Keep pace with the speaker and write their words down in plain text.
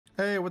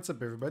Hey, what's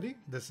up everybody?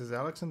 This is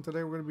Alex and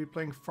today we're going to be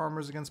playing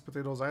Farmers Against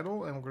Potatoes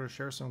Idle and we're going to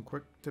share some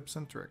quick tips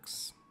and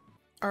tricks.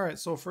 Alright,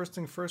 so first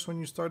thing first, when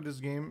you start this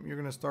game, you're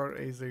going to start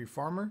as a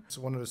farmer. It's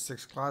one of the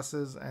 6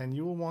 classes and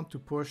you will want to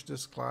push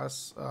this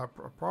class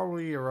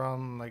probably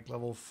around like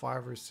level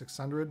 5 or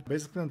 600.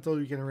 Basically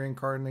until you can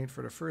reincarnate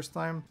for the first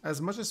time.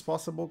 As much as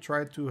possible,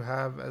 try to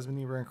have as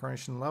many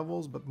reincarnation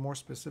levels, but more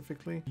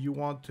specifically, you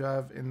want to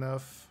have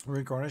enough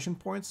reincarnation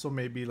points, so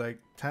maybe like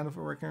 10 of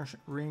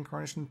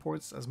reincarnation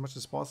points as much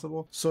as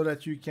possible, so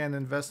that you can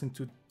invest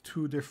into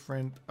 2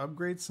 different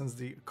upgrades since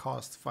they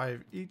cost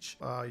 5 each.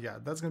 Yeah,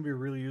 that's going to be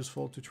really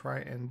useful to try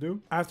and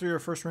do. After your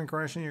first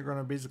reincarnation, you're going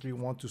to basically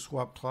want to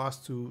swap class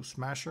to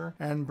Smasher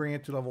and bring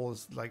it to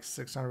levels like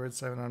 600,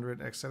 700,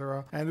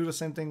 etc. And do the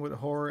same thing with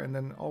Horror and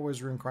then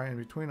always reincarnate in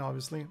between,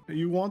 obviously.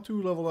 You want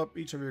to level up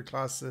each of your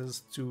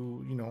classes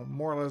to, you know,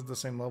 more or less the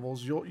same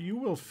levels. You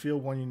will feel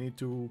when you need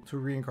to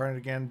reincarnate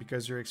again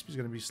because your XP is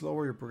going to be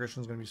slower, your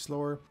progression is going to be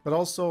slower. But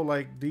also,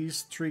 like,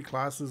 these 3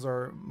 classes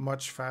are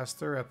much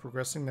faster at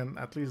progressing than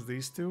at least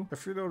these 2. The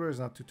freeloader is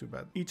not too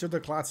bad. Each of the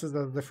classes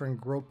has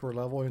different growth per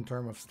level in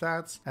terms of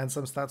stats, and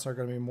some stats are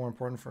going to be more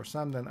important for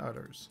some than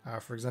others.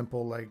 For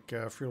example, like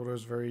freeloader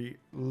is very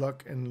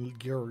luck and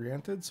gear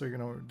oriented, so you're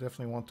going to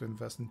definitely want to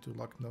invest into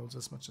luck nodes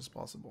as much as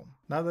possible.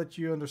 Now that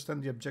you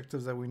understand the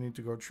objectives that we need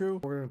to go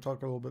through, we're going to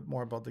talk a little bit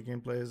more about the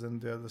gameplays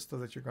and the stuff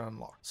that you're going to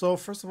unlock. So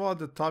first of all, at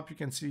the top you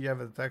can see you have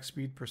an attack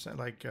speed percent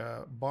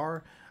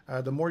bar.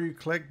 The more you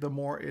click, the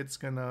more it's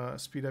gonna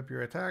speed up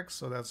your attacks,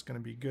 so that's gonna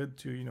be good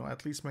to, you know,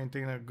 at least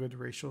maintain a good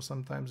ratio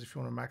sometimes if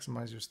you want to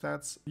maximize your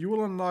stats. You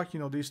will unlock, you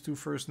know, these 2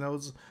 first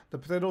nodes. The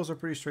potatoes are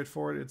pretty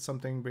straightforward. It's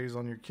something based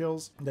on your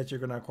kills that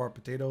you're gonna acquire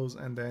potatoes,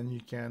 and then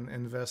you can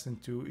invest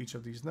into each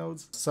of these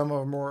nodes. Some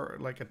are more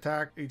like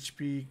attack,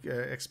 HP,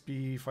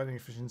 XP, fighting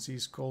efficiency,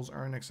 skulls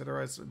earned,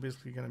 etc. It's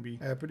basically gonna be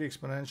pretty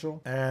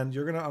exponential, and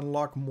you're gonna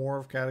unlock more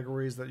of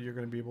categories that you're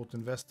gonna be able to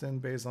invest in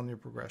based on your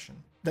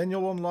progression. Then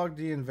you'll unlock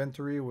the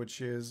inventory, which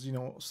is, you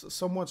know,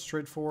 somewhat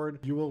straightforward.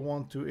 You will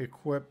want to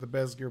equip the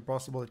best gear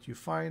possible that you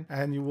find,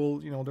 and you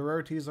will, you know, the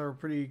rarities are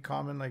pretty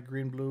common, like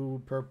green, blue,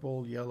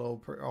 purple,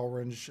 yellow,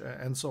 orange,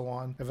 and so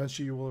on.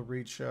 Eventually you will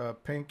reach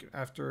pink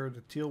after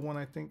the teal one,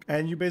 I think.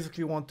 And you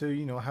basically want to,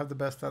 you know, have the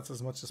best stats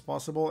as much as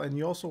possible, and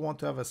you also want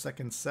to have a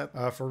second set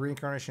for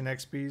reincarnation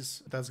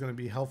XPs. That's going to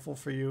be helpful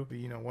for you.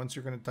 You know, once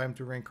you're going to time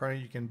to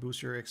reincarnate, you can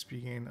boost your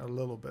XP gain a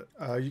little bit.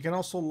 You can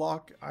also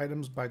lock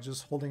items by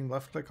just holding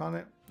left click on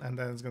it, and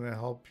then it's going to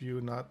help you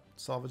not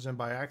salvage them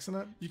by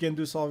accident. You can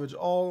do salvage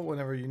all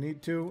whenever you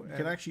need to. You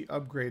can actually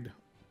upgrade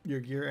your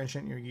gear,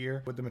 enchant your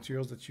gear with the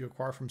materials that you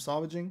acquire from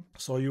salvaging,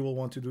 so you will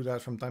want to do that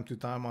from time to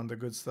time on the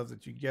good stuff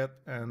that you get.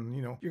 And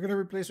you know, you're gonna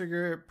replace your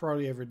gear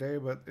probably every day,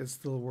 but it's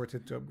still worth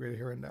it to upgrade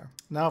here and there.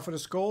 Now for the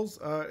skulls,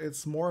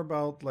 it's more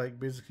about like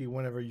basically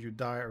whenever you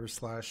die or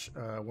slash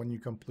when you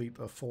complete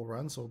a full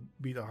run, so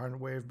beat 100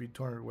 waves, beat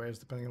 200 waves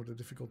depending on the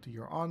difficulty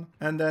you're on,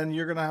 and then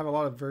you're gonna have a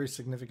lot of very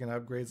significant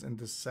upgrades in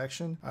this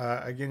section.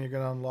 Again, you're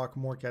gonna unlock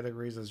more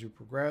categories as you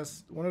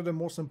progress. One of the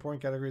most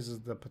important categories is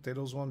the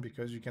potatoes one,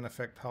 because you can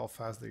affect how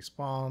fast they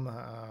spawn,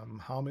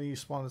 how many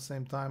spawn at the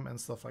same time,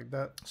 and stuff like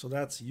that. So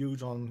that's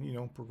huge on, you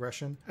know,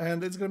 progression.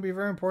 And it's going to be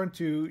very important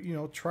to, you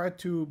know, try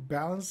to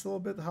balance a little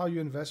bit how you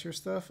invest your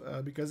stuff,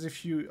 because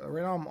if you,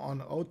 right now I'm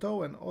on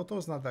auto, and auto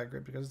is not that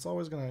great because it's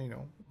always going to, you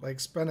know, like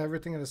spend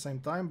everything at the same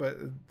time. But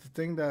the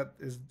thing that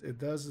it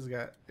does is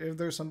that if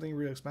there's something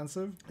really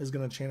expensive, it's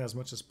going to chain as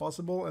much as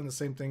possible, and the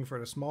same thing for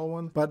the small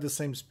one, but the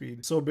same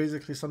speed. So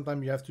basically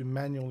sometimes you have to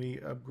manually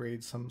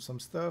upgrade some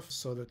stuff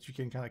so that you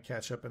can kind of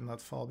catch up and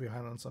not fall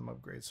behind on some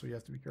upgrades. So you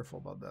have to be careful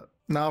about that.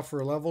 Now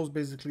for levels,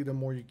 basically the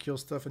more you kill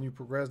stuff and you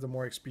progress, the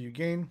more XP you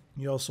gain.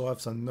 You also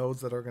have some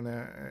nodes that are going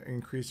to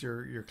increase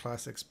your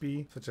class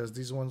XP, such as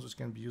these ones, which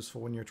can be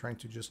useful when you're trying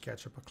to just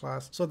catch up a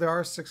class. So there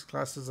are 6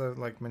 classes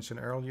like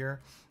mentioned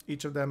earlier.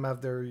 Each of them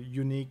have their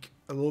unique,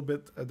 a little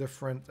bit a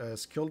different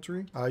skill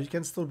tree. You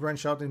can still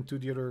branch out into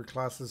the other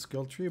classes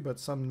skill tree, but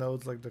some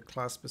nodes, like the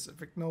class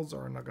specific nodes,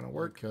 are not going to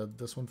work. Like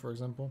this one, for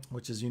example,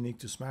 which is unique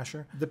to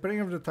Smasher. Depending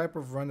on the type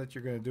of run that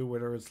you're going to do,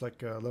 whether it's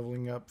like a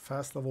leveling up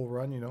fast level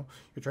run, you know,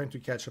 you're trying to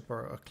catch up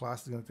a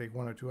class that's going to take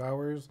 1 or 2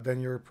 hours,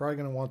 then you're probably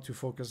going to want to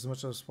focus as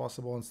much as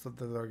possible on stuff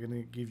that are going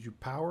to give you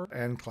power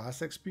and class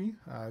XP,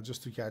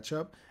 just to catch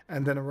up.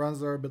 And then runs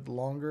that are a bit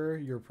longer,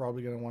 you're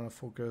probably going to want to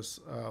focus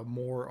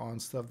more on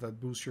stuff that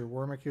boosts your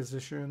worm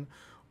acquisition,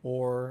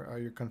 or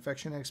your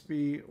confection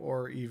XP,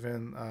 or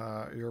even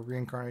your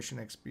reincarnation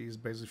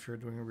XPs, based if you're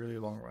doing really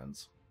long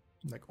runs,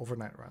 like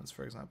overnight runs,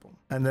 for example.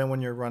 And then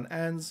when your run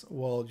ends,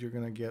 well, you're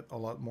gonna get a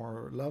lot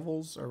more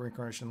levels, or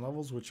reincarnation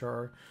levels, which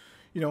are,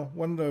 you know,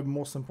 one of the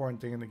most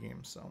important thing in the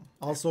game. So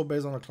also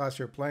based on the class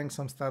you're playing,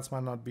 some stats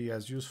might not be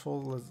as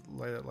useful as,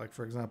 like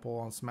for example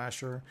on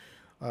Smasher,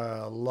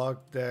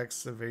 luck,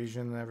 dex,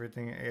 evasion, and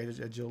everything,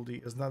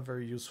 agility is not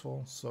very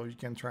useful, so you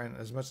can try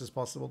as much as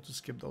possible to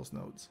skip those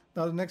nodes.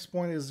 Now the next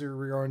point is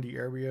regarding the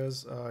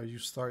areas. You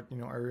start, you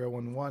know, area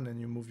 1-1 and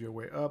you move your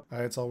way up.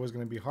 It's always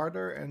going to be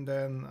harder, and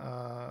then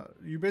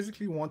you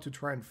basically want to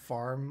try and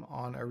farm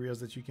on areas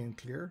that you can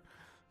clear.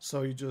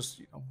 So you just,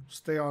 you know,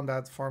 stay on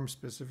that farm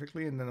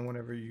specifically, and then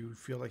whenever you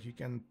feel like you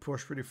can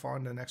push pretty far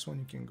in the next one,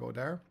 you can go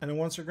there. And then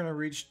once you're gonna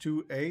reach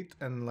 2.8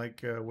 and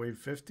like wave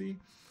 50,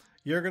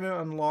 you're gonna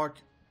unlock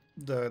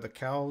the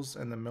cows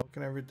and the milk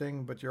and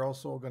everything, but you're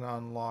also gonna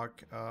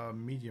unlock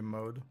medium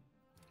mode,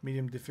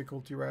 medium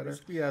difficulty rather.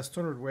 Basically, it has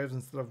 200 waves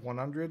instead of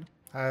 100,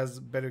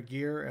 has better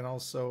gear, and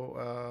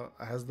also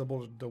has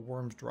double the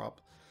worms drop.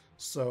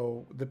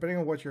 So depending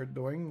on what you're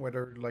doing,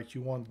 whether like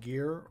you want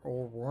gear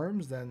or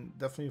worms, then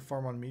definitely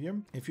farm on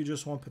medium. If you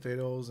just want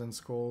potatoes and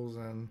skulls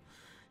and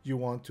you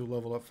want to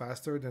level up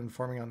faster, then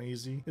farming on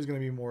easy is going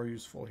to be more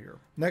useful here.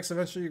 Next,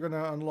 eventually you're going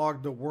to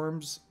unlock the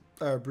worms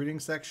breeding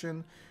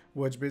section,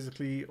 which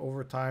basically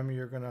over time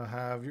you're going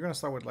to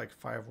start with like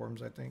 5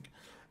 worms, I think.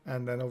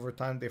 And then over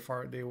time they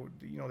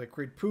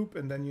create poop,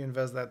 and then you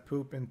invest that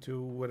poop into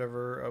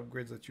whatever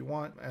upgrades that you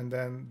want, and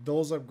then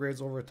those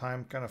upgrades over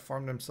time kind of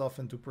farm themselves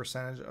into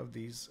percentage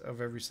of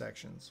every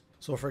sections.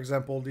 So for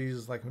example,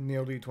 these like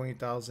nearly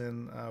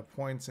 20,000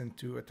 points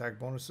into attack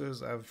bonuses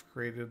have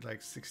created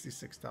like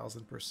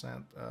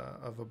 66,000%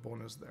 of a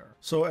bonus there.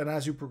 So, and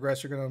as you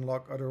progress, you're going to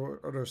unlock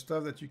other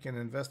stuff that you can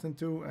invest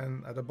into,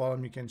 and at the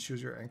bottom you can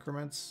choose your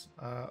increments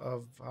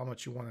of how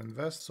much you want to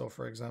invest. So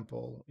for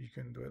example, you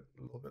can do it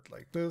a little bit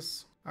like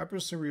this. I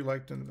personally really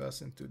like to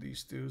invest into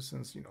these two,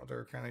 since, you know,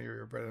 they're kind of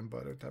your bread and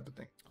butter type of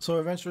thing. So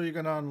eventually you're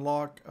going to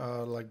unlock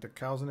like the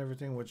cows and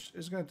everything, which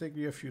is going to take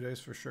you a few days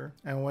for sure.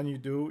 And when you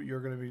do,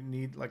 you're going to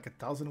need like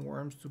 1,000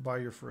 worms to buy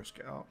your first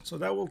cow. So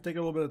that will take a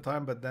little bit of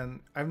time, but then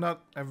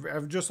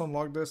I've just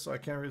unlocked this, so I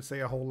can't really say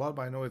a whole lot,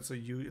 but I know it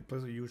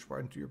plays a huge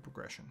part into your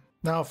progression.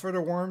 Now, for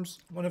the worms,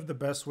 one of the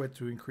best way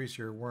to increase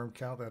your worm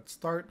count at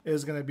start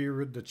is going to be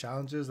with the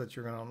challenges that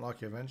you're going to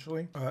unlock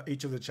eventually.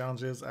 Each of the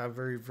challenges have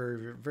very,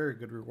 very, very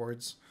good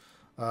rewards.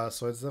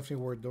 So it's definitely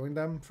worth doing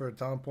them. For the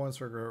talent points,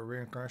 for the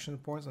reincarnation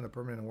points, and the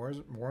permanent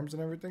worms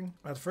and everything.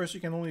 At first, you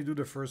can only do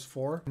the first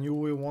 4, and you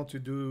will want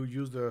to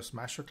use the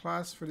Smasher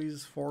class for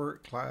these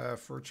 4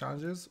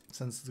 challenges,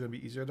 since it's going to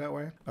be easier that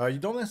way. You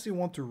don't necessarily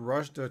want to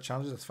rush the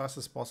challenges as fast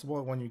as possible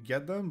when you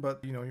get them,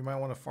 but you know, you might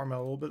want to farm out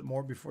a little bit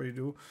more before you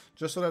do,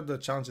 just so that the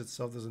challenge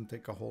itself doesn't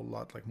take a whole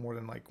lot, like more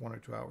than like 1 or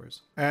 2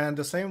 hours. And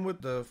the same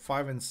with the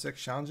 5 and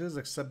 6 challenges,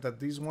 except that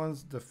these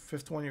ones, the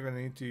 5th one, you're going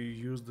to need to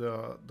use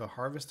the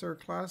Harvester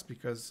class,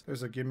 because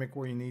there's a gimmick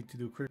where you need to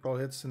do critical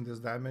hits in this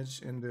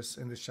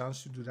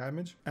challenge to do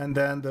damage. And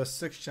then the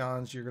 6th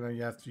challenge, you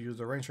have to use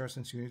the ranger,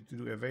 since you need to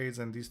do evades,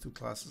 and these 2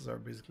 classes are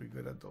basically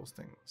good at those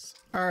things.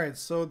 Alright,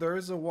 so there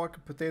is a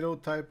walk potato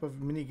type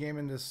of mini game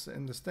in this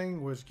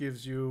thing, which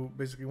gives you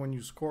basically, when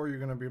you score, you're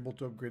going to be able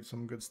to upgrade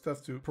some good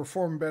stuff to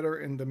perform better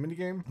in the mini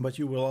game. But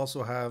you will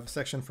also have a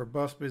section for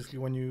buffs. Basically,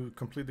 when you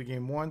complete the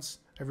game once,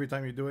 every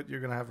time you do it, you're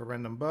going to have a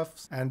random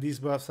buffs, and these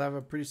buffs have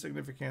a pretty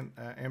significant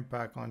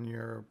impact on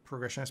your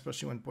progression,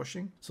 especially when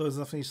pushing. So it's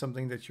definitely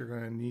something that you're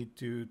going to need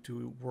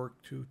to work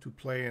to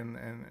play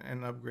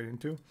and upgrade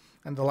into.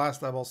 And the last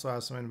tab also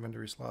has some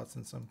inventory slots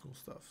and some cool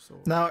stuff. So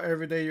now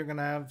every day you're going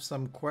to have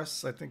some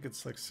quests. I think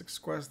it's like 6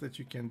 quests that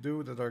you can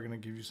do that are going to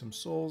give you some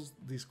souls.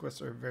 These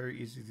quests are very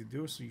easy to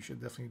do, so you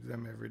should definitely do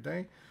them every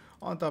day.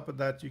 On top of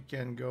that, you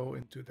can go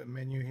into the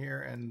menu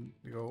here and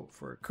go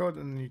for a code,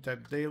 and then you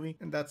type daily,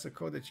 and that's a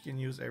code that you can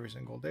use every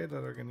single day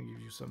that are going to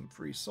give you some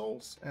free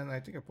souls, and I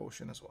think a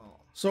potion as well.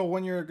 So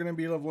when you're going to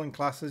be leveling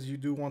classes, you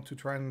do want to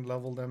try and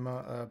level them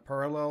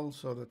parallel,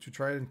 so that you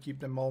try and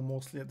keep them all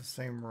mostly at the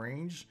same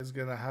range. It's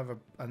going to have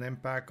an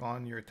impact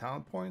on your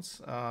talent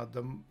points.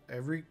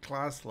 Every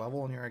class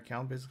level on your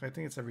account, basically, I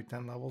think it's every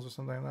 10 levels or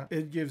something like that.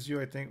 It gives you,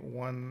 I think,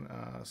 1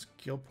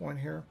 skill point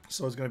here.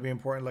 So it's going to be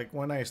important. Like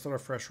when I start a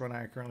fresh run,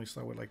 I currently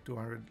start with like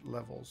 200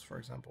 levels, for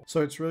example.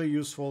 So it's really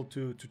useful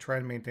to try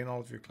and maintain all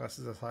of your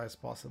classes as high as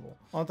possible.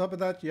 On top of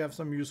that, you have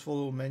some useful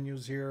little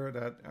menus here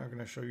that are going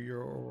to show you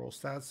your overall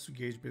stats to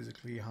gauge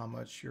basically how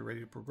much you're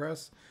ready to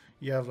progress.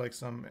 You have like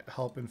some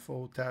help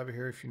info tab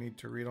here if you need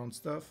to read on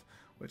stuff,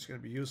 which is going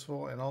to be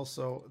useful. And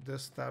also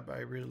this tab I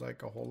really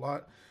like a whole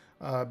lot.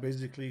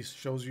 Basically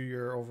shows you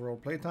your overall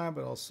playtime,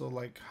 but also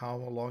like how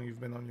long you've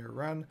been on your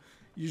run.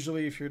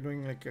 Usually if you're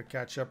doing like a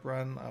catch-up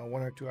run,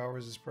 1 or 2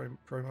 hours is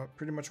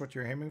pretty much what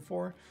you're aiming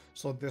for.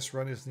 So this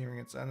run is nearing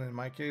its end in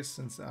my case,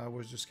 since I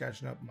was just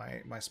catching up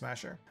my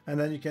smasher. And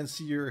then you can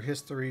see your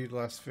history, the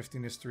last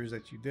 15 histories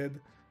that you did.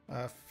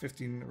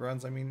 15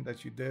 runs, I mean,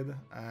 that you did,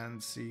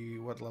 and see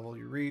what level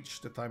you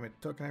reached, the time it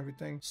took and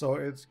everything. So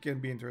it can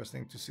be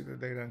interesting to see the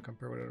data and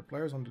compare with other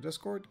players on the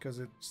Discord, because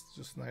it's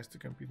just nice to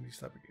compete in these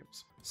type of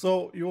games.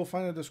 So you will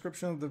find in the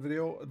description of the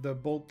video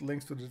both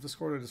links to the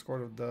Discord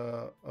of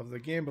the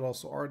game, but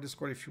also our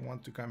Discord if you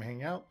want to come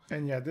hang out.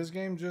 And yeah, this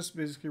game just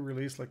basically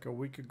released like a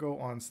week ago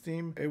on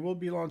Steam. It will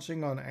be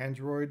launching on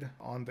Android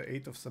on the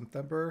 8th of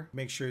September.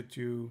 Make sure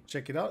to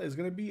check it out. It's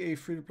going to be a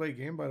free-to-play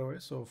game, by the way,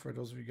 so for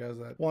those of you guys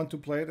that want to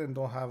play it and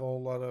don't have a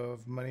whole lot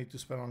of money to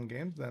spend on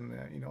games, then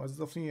you know, it's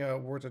definitely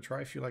worth a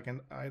try if you like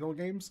idle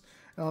games.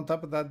 And on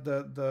top of that,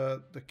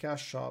 the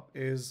cash shop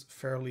is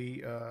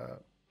fairly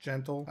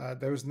gentle.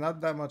 There's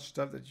not that much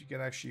stuff that you can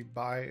actually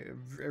buy.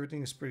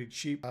 Everything is pretty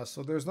cheap.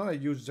 So there's not a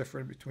huge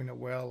difference between a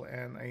whale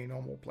and a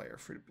normal player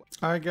free to play.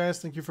 Alright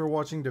guys, thank you for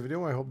watching the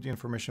video. I hope the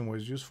information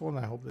was useful and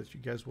I hope that you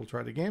guys will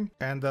try the game.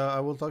 And I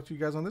will talk to you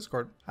guys on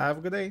Discord. Have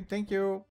a good day. Thank you.